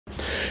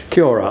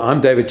Kia ora,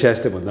 I'm David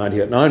Chaston with 90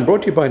 at 9,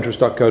 brought to you by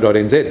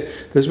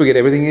interest.co.nz. This week, get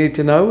everything you need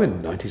to know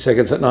in 90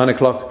 seconds at 9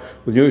 o'clock.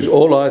 With news,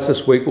 all eyes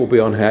this week will be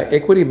on how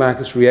equity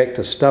markets react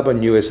to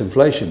stubborn US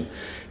inflation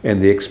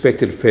and the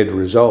expected Fed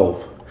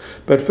resolve.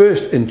 But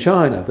first, in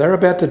China, they're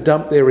about to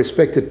dump their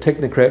respected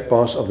technocrat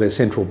boss of their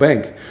central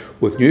bank,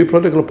 with new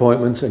political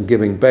appointments and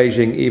giving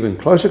Beijing even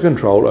closer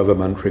control over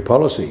monetary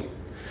policy.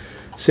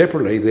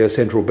 Separately, their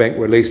central bank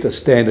released a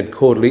standard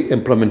quarterly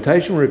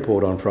implementation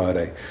report on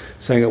Friday,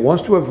 saying it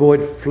wants to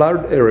avoid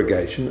flood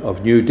irrigation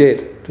of new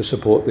debt to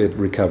support their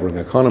recovering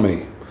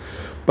economy.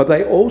 But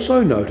they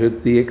also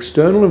noted the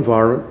external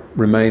environment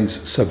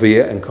remains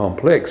severe and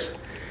complex,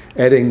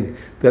 adding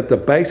that the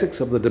basics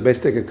of the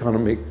domestic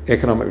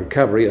economic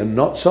recovery are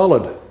not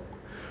solid.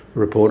 The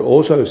report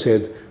also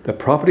said the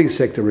property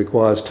sector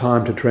requires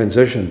time to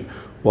transition,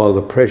 while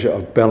the pressure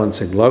of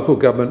balancing local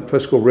government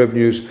fiscal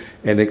revenues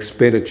and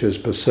expenditures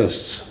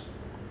persists.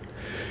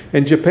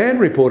 And Japan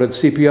reported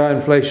CPI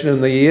inflation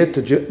in the year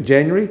to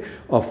January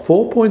of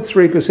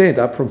 4.3%,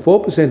 up from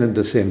 4% in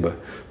December.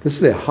 This is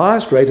their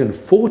highest rate in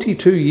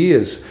 42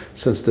 years,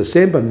 since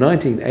December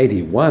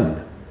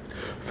 1981.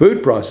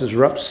 Food prices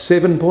are up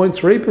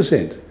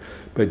 7.3%,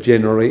 but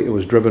generally it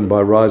was driven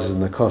by rises in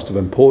the cost of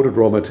imported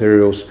raw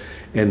materials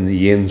and the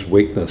yen's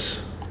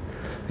weakness.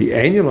 The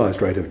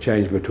annualised rate of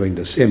change between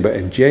December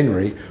and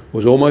January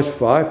was almost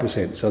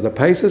 5%, so the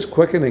pace is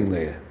quickening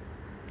there.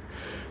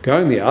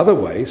 Going the other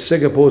way,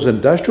 Singapore's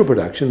industrial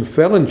production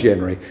fell in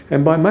January,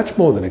 and by much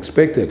more than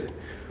expected.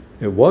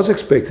 It was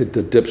expected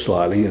to dip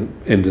slightly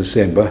in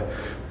December,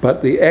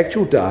 but the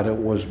actual data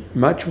was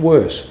much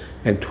worse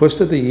and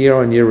twisted the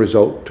year-on-year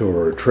result to a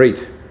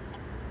retreat.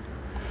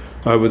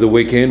 Over the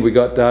weekend, we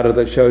got data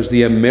that shows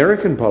the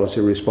American policy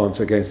response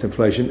against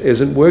inflation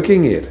isn't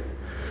working yet.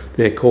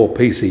 Their core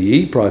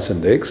PCE price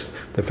index,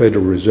 the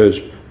Federal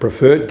Reserve's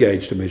preferred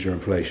gauge to measure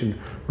inflation,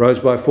 rose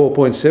by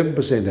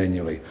 4.7%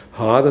 annually,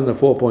 higher than the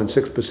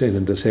 4.6%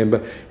 in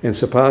December and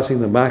surpassing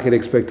the market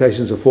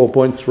expectations of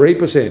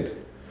 4.3%.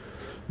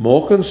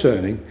 More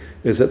concerning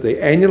is that the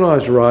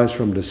annualised rise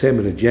from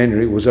December to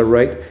January was a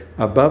rate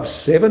above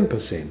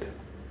 7%.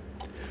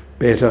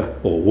 Better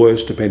or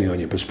worse, depending on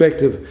your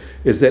perspective,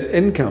 is that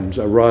incomes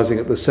are rising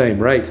at the same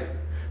rate.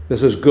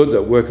 This is good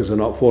that workers are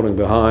not falling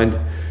behind,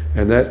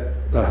 and that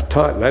the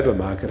tight labour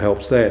market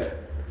helps that.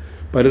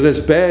 But it is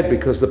bad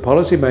because the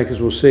policymakers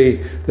will see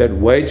that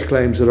wage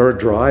claims are a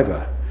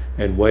driver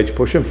and wage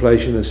push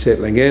inflation is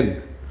settling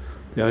in.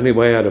 The only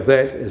way out of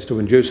that is to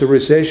induce a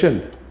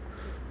recession,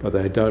 but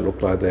they don't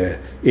look like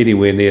they're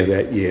anywhere near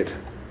that yet.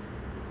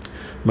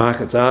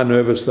 Markets are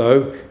nervous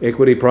though.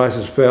 Equity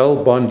prices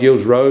fell, bond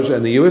yields rose,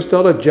 and the US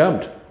dollar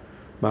jumped.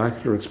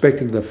 Markets are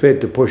expecting the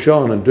Fed to push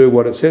on and do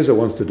what it says it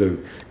wants to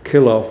do,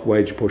 kill off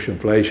wage push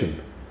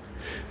inflation.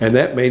 And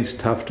that means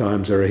tough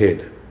times are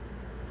ahead.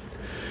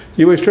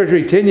 The US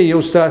Treasury 10-year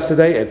yield starts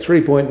today at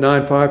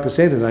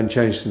 3.95% and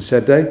unchanged since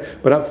Saturday,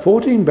 but up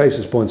 14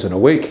 basis points in a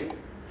week.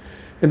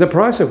 And the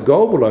price of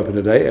gold will open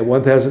today at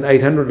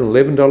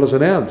 $1,811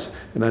 an ounce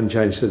and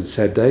unchanged since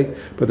Saturday,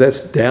 but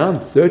that's down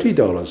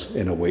 $30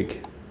 in a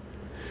week.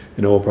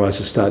 And oil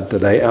prices start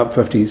today up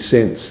 50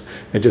 cents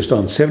and just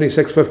on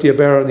 $76.50 a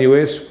barrel in the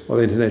US, while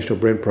the international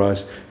Brent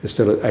price is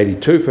still at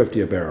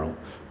 $82.50 a barrel.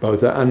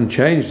 Both are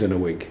unchanged in a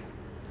week.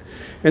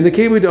 And the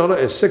Kiwi dollar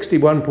is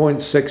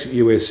 61.6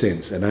 US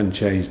cents and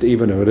unchanged,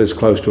 even though it is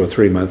close to a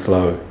 3-month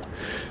low.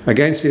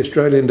 Against the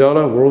Australian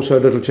dollar, we're also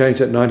little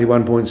changed at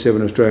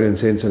 91.7 Australian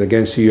cents, and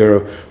against the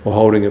euro, we're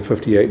holding at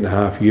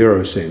 58.5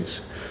 euro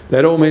cents.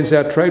 That all means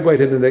our trade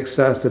weight index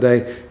starts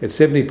today at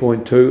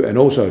 70.2 and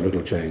also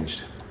little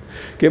changed.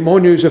 Get more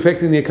news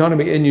affecting the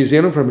economy in New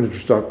Zealand from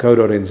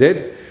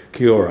interest.co.nz.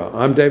 Kia ora,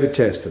 I'm David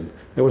Chaston.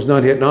 That was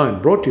 90 at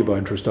 9, brought to you by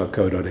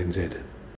interest.co.nz.